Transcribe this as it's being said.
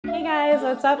Hey guys,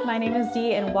 what's up? My name is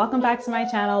Dee and welcome back to my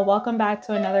channel. Welcome back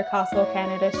to another Costco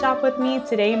Canada shop with me.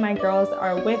 Today my girls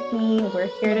are with me. We're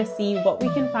here to see what we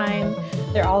can find.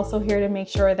 They're also here to make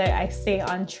sure that I stay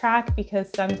on track because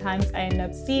sometimes I end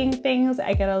up seeing things,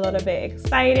 I get a little bit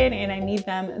excited and I need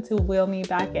them to wheel me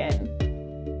back in.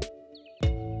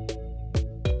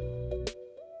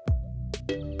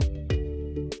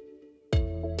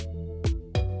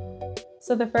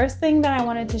 So the first thing that I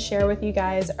wanted to share with you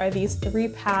guys are these 3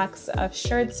 packs of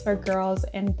shirts for girls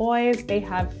and boys. They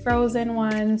have Frozen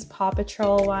ones, Paw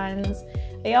Patrol ones.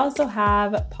 They also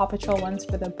have Paw Patrol ones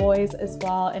for the boys as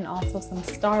well, and also some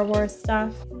Star Wars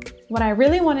stuff. What I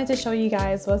really wanted to show you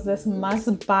guys was this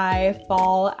must-buy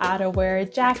fall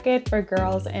outerwear jacket for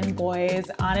girls and boys.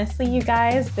 Honestly, you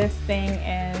guys, this thing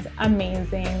is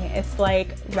amazing. It's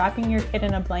like wrapping your kid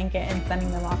in a blanket and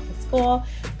sending them off to school.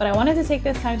 But I wanted to take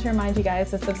this time to remind you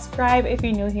guys to subscribe if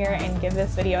you're new here and give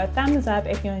this video a thumbs up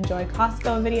if you enjoy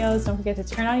Costco videos. Don't forget to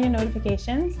turn on your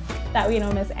notifications. That way you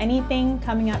don't miss anything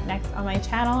coming up next on my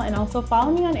channel. And also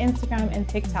follow me on Instagram and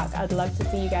TikTok. I'd love to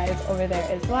see you guys over there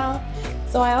as well.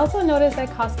 So I also noticed that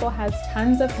Costco has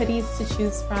tons of hoodies to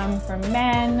choose from for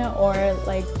men or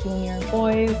like junior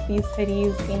boys. These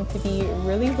hoodies seem to be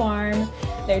really warm.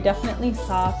 They're definitely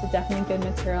soft, definitely good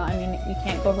material. I mean, you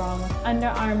can't go wrong with Under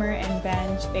Armour and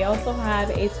Bench. They also have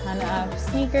a ton of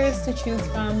sneakers to choose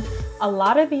from. A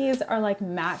lot of these are like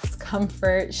max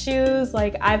comfort shoes.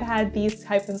 Like I've had these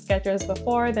type of Skechers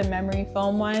before, the memory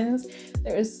foam ones.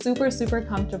 They're super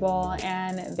comfortable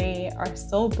and they are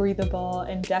so breathable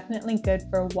and definitely good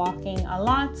for walking a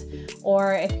lot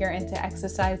or if you're into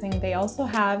exercising. They also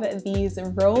have these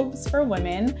robes for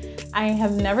women. I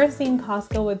have never seen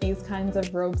Costco with these kinds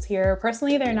of robes here.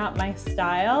 Personally, they're not my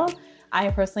style. I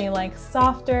personally like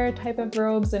softer type of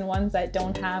robes and ones that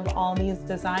don't have all these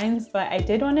designs, but I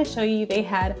did want to show you they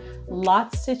had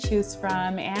lots to choose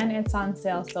from and it's on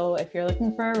sale. So if you're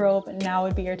looking for a robe, now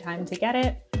would be your time to get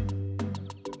it.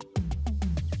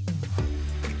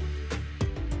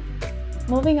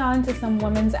 Moving on to some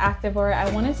women's activewear,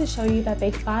 I wanted to show you that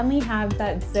they finally have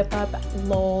that zip-up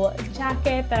Lowell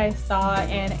jacket that I saw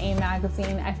in a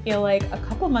magazine. I feel like a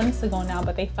couple months ago now,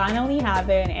 but they finally have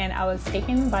it and I was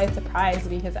taken by surprise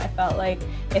because I felt like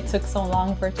it took so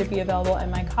long for it to be available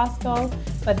in my Costco.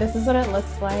 But this is what it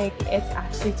looks like. It's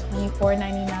actually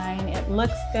 $24.99. It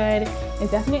looks good.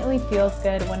 It definitely feels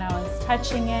good when I was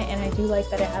touching it, and I do like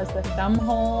that it has the thumb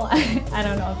hole. I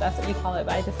don't know if that's what you call it,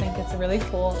 but I just think it's really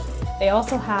cool. They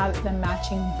also have the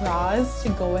matching bras to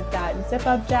go with that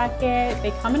zip-up jacket.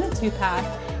 They come in a 2-pack,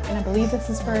 and I believe this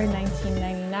is for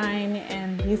 $19.99,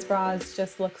 and these bras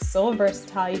just look so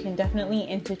versatile. You can definitely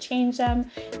interchange them.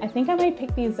 I think I might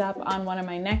pick these up on one of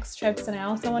my next trips, and I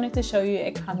also wanted to show you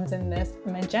it comes in this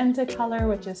magenta color,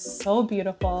 which is so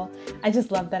beautiful. I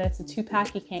just love that it's a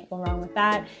 2-pack. You can't go wrong with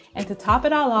that. And to top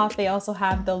it all off, they also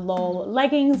have the Lowell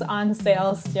leggings on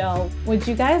sale still. Would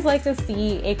you guys like to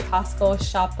see a Costco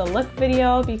shop the look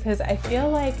video? Because I feel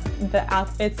like the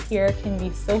outfits here can be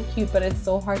so cute, but it's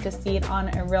so hard to see it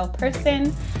on a real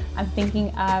person. I'm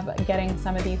thinking of getting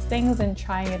some of these things and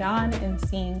trying it on and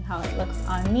seeing how it looks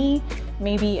on me.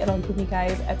 Maybe it'll give you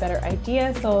guys a better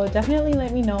idea. So definitely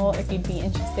let me know if you'd be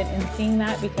interested in seeing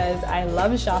that, because I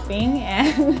love shopping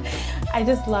and I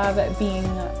just love being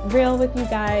real with you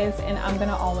guys, and I'm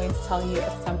gonna always tell you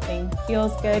if something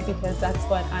feels good because that's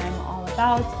what I'm all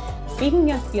about.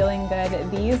 Speaking of feeling good,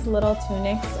 these little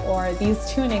tunics, or these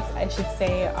tunics I should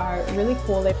say, are really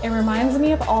cool. It reminds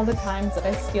me of all the times that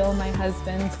I steal my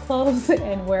husband's clothes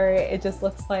and where it just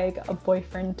looks like a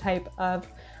boyfriend type of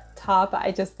top.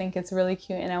 I just think it's really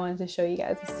cute and I wanted to show you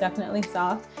guys. It's definitely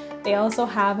soft. They also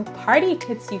have party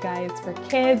kits, you guys, for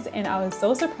kids, and I was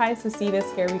so surprised to see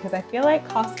this here because I feel like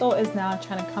Costco is now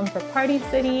trying to come for Party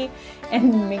City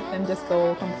and make them just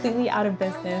go completely out of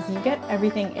business. You get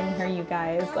everything in here, you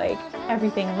guys, like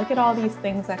everything. Look at all these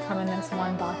things that come in this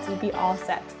one box. You'd be all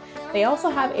set. They also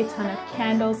have a ton of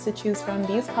candles to choose from.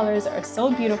 These colors are so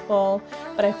beautiful,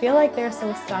 but I feel like they're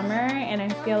so summer, and I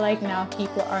feel like now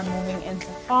people are moving into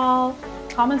fall.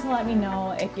 Comment to let me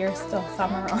know if you're still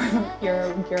summer or if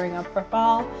you're gearing up for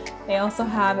fall. They also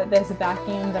have this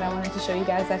vacuum that I wanted to show you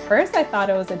guys. At first I thought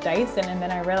it was a Dyson, and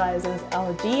then I realized it was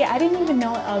LG. I didn't even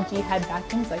know LG had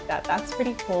vacuums like that. That's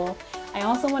pretty cool. I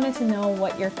also wanted to know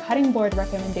what your cutting board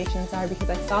recommendations are because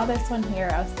I saw this one here.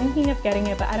 I was thinking of getting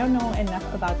it, but I don't know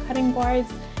enough about cutting boards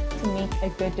to make a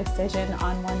good decision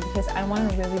on one because I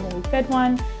want a really good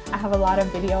one. I have a lot of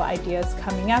video ideas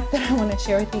coming up that I want to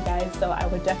share with you guys, so I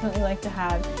would definitely like to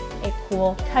have a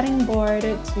cool cutting board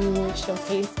to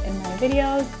showcase in my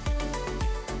videos.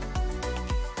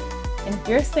 And if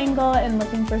you're single and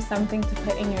looking for something to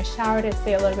put in your shower to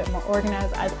stay a little bit more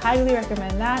organized, I'd highly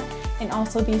recommend that. And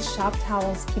also these shop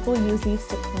towels, people use these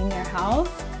to clean their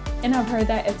house, and I've heard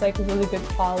that it's like really good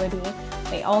quality.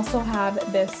 They also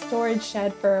have this storage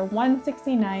shed for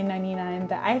 $169.99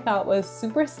 that I thought was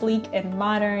super sleek and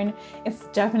modern. It's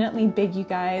definitely big, you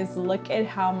guys. Look at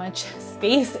how much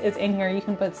space is in here. You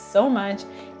can put so much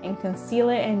and conceal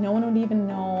it, and no one would even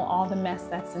know all the mess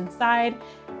that's inside.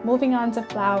 Moving on to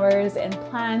flowers and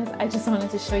plants, I just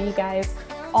wanted to show you guys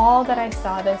all that I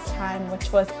saw this time,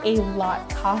 which was a lot.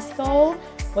 Costco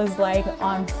was like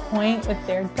on point with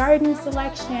their garden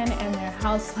selection and their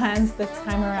houseplants this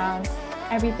time around.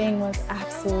 Everything was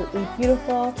absolutely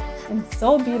beautiful, and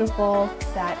so beautiful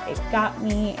that it got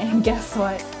me. And guess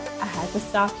what? I had to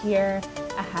stop here.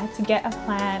 I had to get a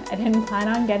plant. I didn't plan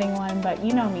on getting one, but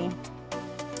you know me.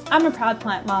 I'm a proud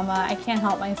plant mama. I can't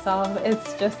help myself.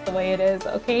 It's just the way it is,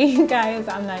 okay, you guys?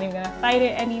 I'm not even gonna fight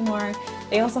it anymore.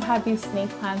 They also have these snake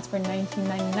plants for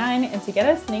 $19.99, and to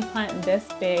get a snake plant this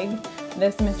big,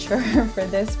 this mature for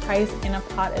this price in a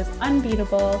pot is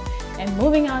unbeatable. And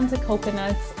moving on to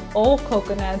coconuts. Oh,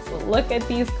 coconuts, look at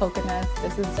these coconuts.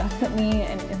 This is definitely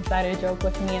an insider joke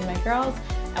with me and my girls.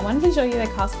 I wanted to show you that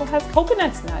Costco has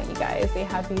coconuts now, you guys. They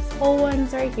have these whole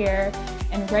ones right here,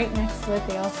 and right next to it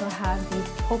they also have these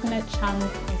coconut chunks.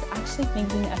 I was actually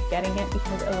thinking of getting it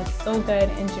because it looks so good.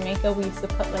 In Jamaica we used to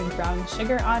put like brown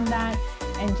sugar on that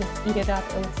and just eat it up.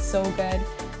 It was so good.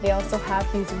 They also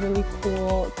have these really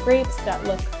cool grapes that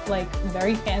look like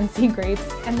very fancy grapes.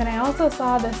 And then I also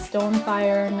saw the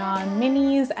Stonefire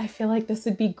non-minis. I feel like this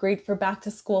would be great for back to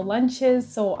school lunches,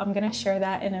 so I'm gonna share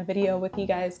that in a video with you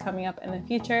guys coming up in the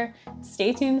future.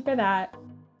 Stay tuned for that.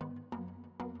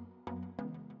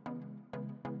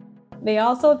 They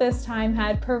also this time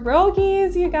had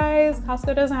pierogies, you guys.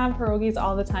 Costco doesn't have pierogies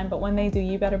all the time, but when they do,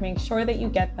 you better make sure that you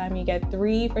get them. You get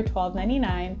 3 for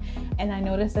 $12.99. And I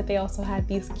noticed that they also had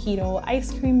these keto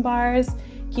ice cream bars.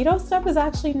 Keto stuff is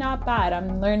actually not bad.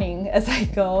 I'm learning as I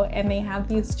go. And they have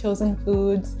these Chosen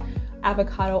Foods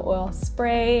avocado oil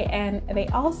spray, and they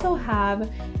also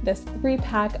have this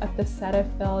 3-pack of the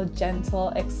Cetaphil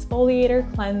Gentle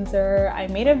Exfoliator Cleanser. I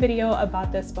made a video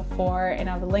about this before and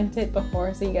I've linked it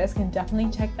before, so you guys can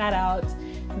definitely check that out.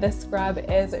 This scrub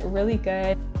is really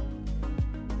good.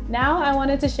 Now I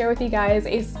wanted to share with you guys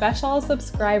a special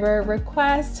subscriber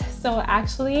request. So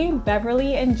actually,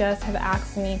 Beverly and Jess have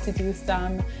asked me to do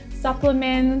some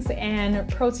supplements and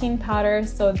protein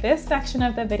powders. So this section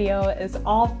of the video is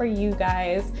all for you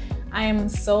guys. I am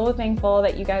so thankful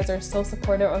that you guys are so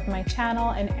supportive of my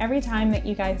channel, and every time that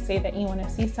you guys say that you want to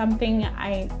see something,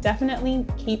 I definitely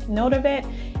keep note of it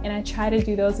and I try to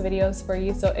do those videos for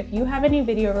you. So if you have any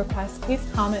video requests, please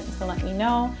comment to let me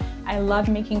know. I love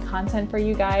making content for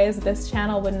you guys. This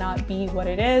channel would not be what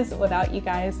it is without you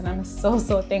guys, and I'm so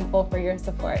thankful for your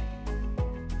support.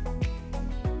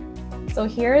 So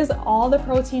here's all the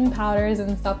protein powders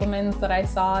and supplements that I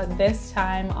saw this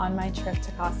time on my trip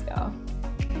to Costco.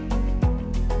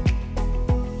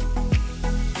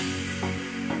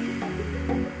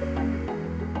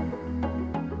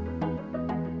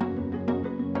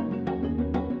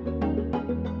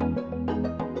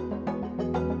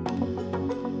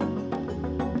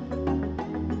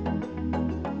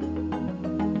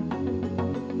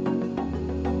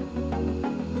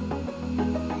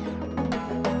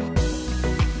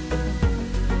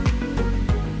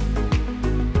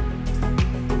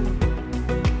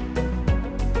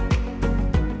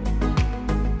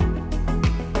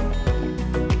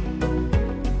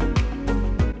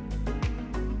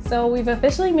 So we've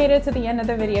officially made it to the end of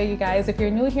the video, you guys. If you're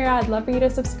new here, I'd love for you to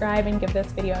subscribe and give this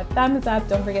video a thumbs up.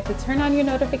 Don't forget to turn on your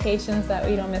notifications so that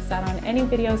way you don't miss out on any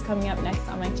videos coming up next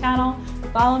on my channel.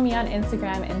 Follow me on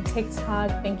Instagram and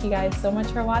TikTok. Thank you guys so much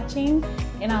for watching,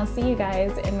 and I'll see you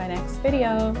guys in my next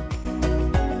video.